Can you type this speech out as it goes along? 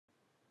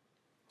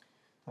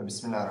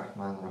Bismillah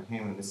ar-Rahman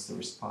ar-Rahim. This is a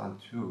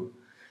response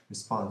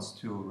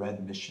to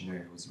Red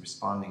Missionary who's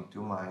responding to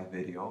my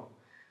video.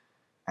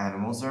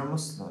 Animals are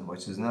Muslim,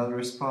 which is another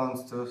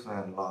response to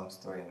a long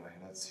story. Anyway,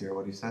 let's hear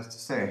what he has to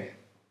say.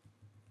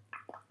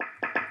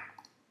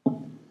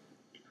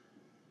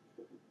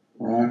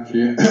 Right,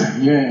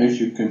 yeah,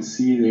 as you can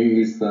see, there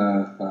is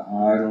the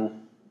idol,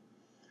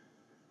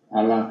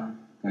 Allah,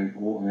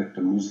 that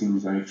the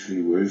Muslims are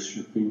actually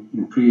worshipping.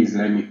 In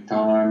pre-Islamic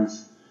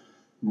times,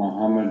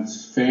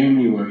 Muhammad's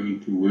family were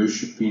into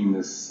worshipping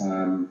this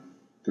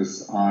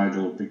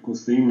idol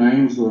because their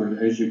names were,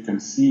 as you can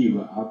see,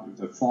 were up.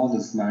 The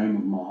father's name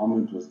of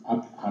Muhammad was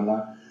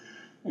Allah,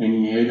 and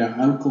he had an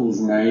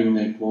uncle's name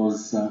that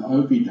was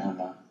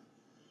Obidallah.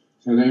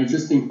 So they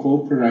just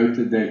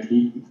incorporated that.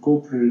 He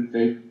incorporated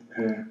that.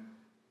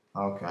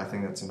 Okay, I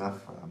think that's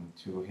enough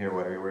to hear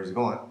where he's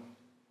going.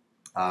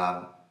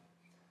 A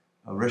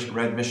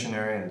Red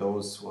Missionary and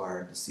those who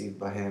are deceived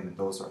by him, and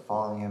those who are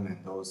following him,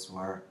 and those who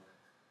are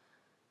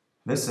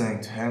listening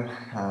to him.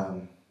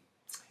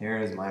 Here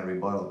is my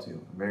rebuttal to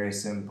you. Very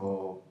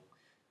simple.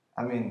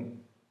 I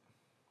mean,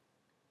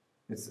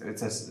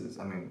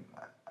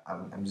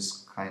 I'm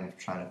just kind of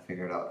trying to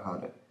figure out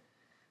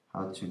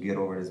how to get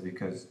over this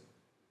because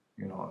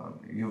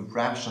you've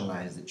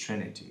rationalized the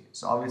Trinity.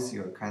 So obviously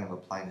you're kind of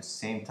applying the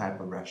same type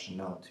of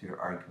rationale to your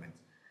argument.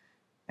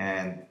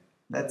 And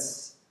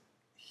let's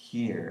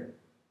hear,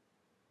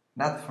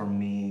 not for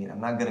me,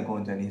 I'm not going to go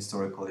into any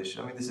historical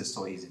issue. I mean, this is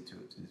so easy to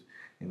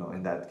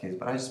in that case.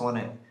 But I just want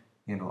to,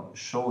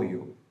 show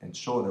you and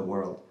show the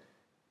world,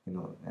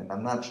 and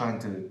I'm not trying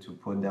to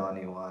put down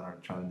anyone or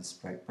trying to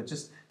disrespect, but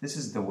just this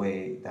is the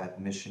way that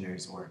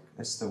missionaries work.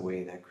 This is the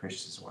way that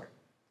Christians work.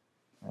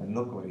 And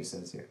look what he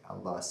says here,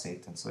 Allah,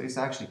 Satan. So he's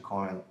actually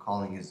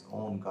calling his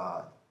own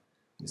God.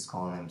 He's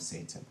calling him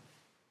Satan.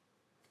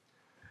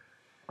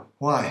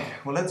 Why?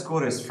 Well, let's go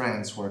to his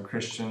friends who are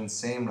Christians,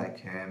 same like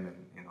him,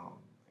 and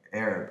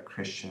Arab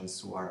Christians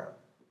who are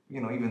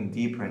even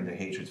deeper in their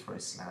hatred for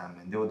Islam,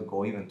 and they would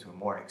go even to a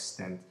more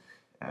extent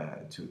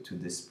to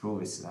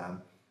disprove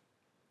Islam.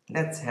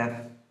 Let's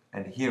have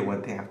and hear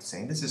what they have to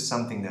say. And this is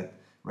something that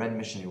Red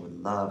Missionary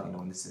would love,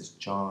 and this is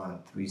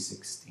John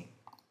 3:16.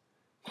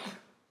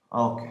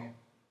 Okay,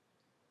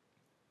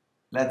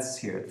 let's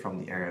hear it from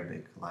the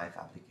Arabic Life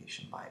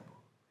Application Bible.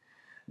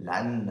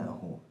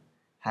 لأنه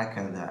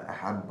هكذا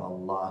أحب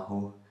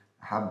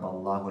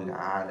الله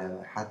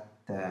العالم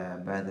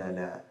حتى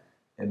بذل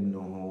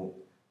ابنه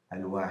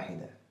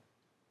الواحد.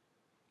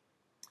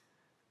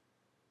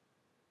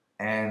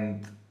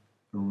 And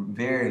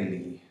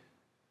verily,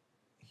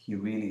 he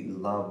really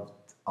loved,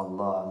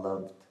 Allah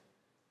loved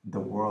the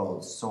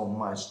world so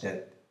much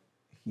that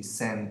he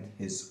sent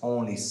his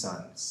only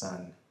son,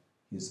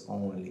 his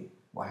only,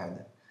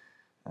 wahida,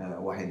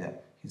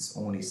 his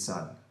only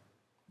son,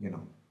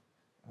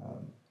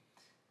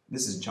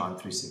 this is John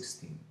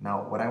 3:16.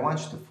 Now, what I want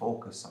you to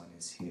focus on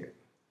is here,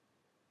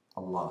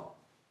 Allah,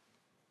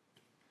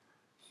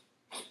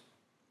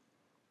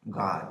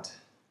 God.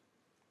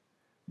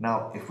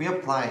 Now, if we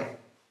apply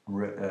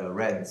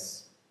Red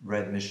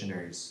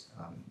Missionaries'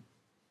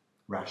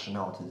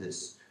 rationale to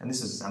this, and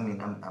this is,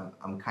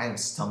 I'm kind of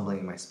stumbling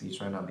in my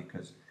speech right now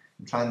because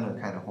I'm trying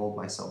to kind of hold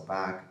myself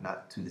back,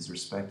 not to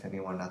disrespect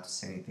anyone, not to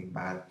say anything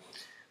bad,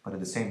 but at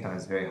the same time,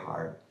 it's very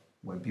hard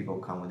when people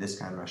come with this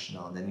kind of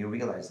rationale, and then you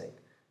realize, like,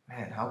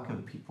 man, how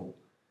can people,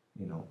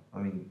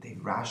 they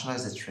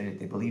rationalize the Trinity,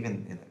 they believe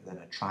in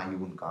a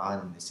triune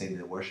God, and they say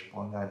they worship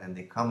one God, and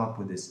they come up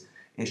with this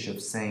issue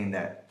of saying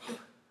that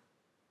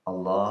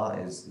Allah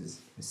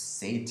is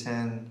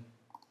Satan,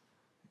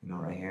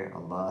 right here,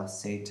 Allah,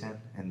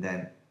 Satan, and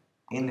then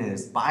in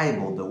his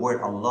Bible, the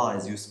word Allah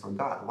is used for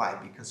God. Why?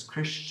 Because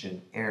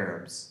Christian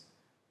Arabs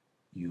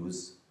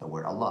use the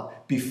word Allah.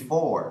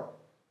 Before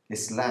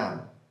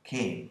Islam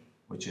came,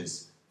 which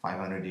is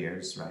 500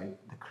 years, right?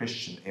 The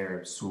Christian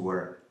Arabs who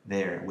were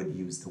there would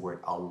use the word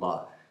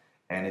Allah.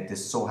 And it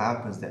just so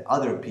happens that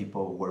other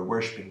people who were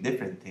worshipping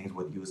different things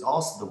would use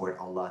also the word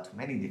Allah to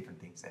many different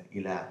things. And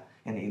ilah.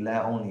 And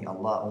ilah only,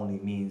 Allah only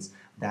means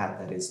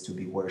that is to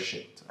be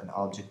worshipped, an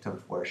object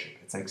of worship.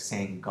 It's like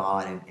saying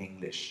God in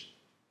English.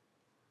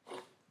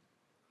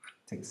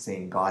 It's like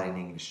saying God in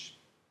English.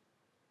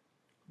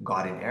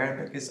 God in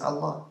Arabic is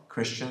Allah.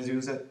 Christians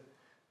use it.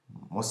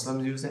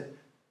 Muslims use it.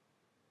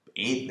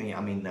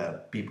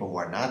 The people who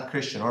are not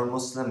Christian or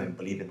Muslim and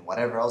believe in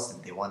whatever else,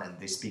 if they want and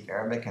they speak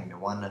Arabic and they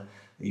want to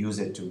use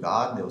it to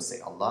God, they will say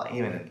Allah.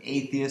 Even an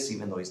atheist,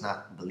 even though he's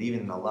not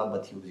believing in Allah,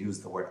 but he will use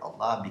the word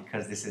Allah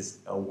because this is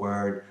a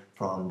word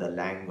from the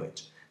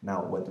language.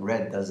 Now, what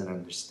Red doesn't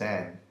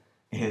understand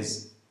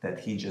is that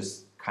he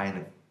just kind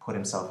of put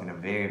himself in a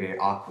very, very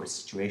awkward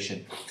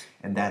situation,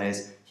 and that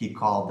is he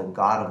called the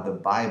God of the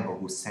Bible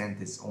who sent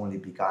his only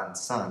begotten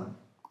son,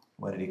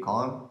 what did he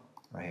call him?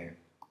 Right here.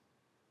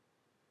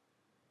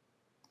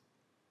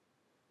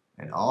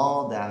 And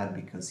all that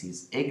because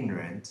he's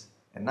ignorant,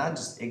 and not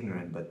just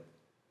ignorant, but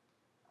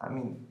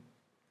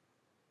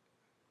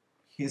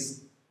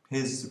his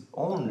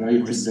own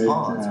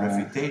response,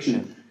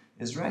 refutation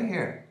is right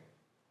here.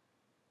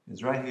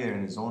 It's right here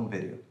in his own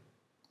video.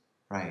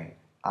 Right?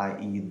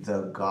 I.e.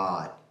 the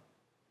God.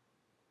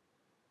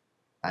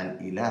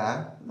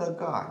 Al-ilah, the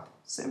God.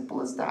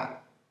 Simple as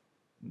that.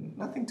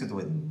 Nothing to do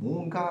with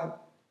moon God.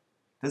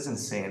 Doesn't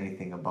say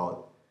anything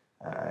about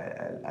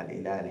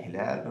Al-ilah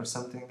al-hilal or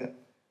something that,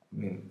 I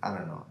mean, I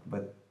don't know.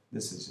 But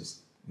this is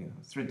just,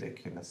 it's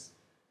ridiculous.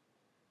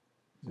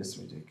 Just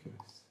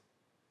ridiculous.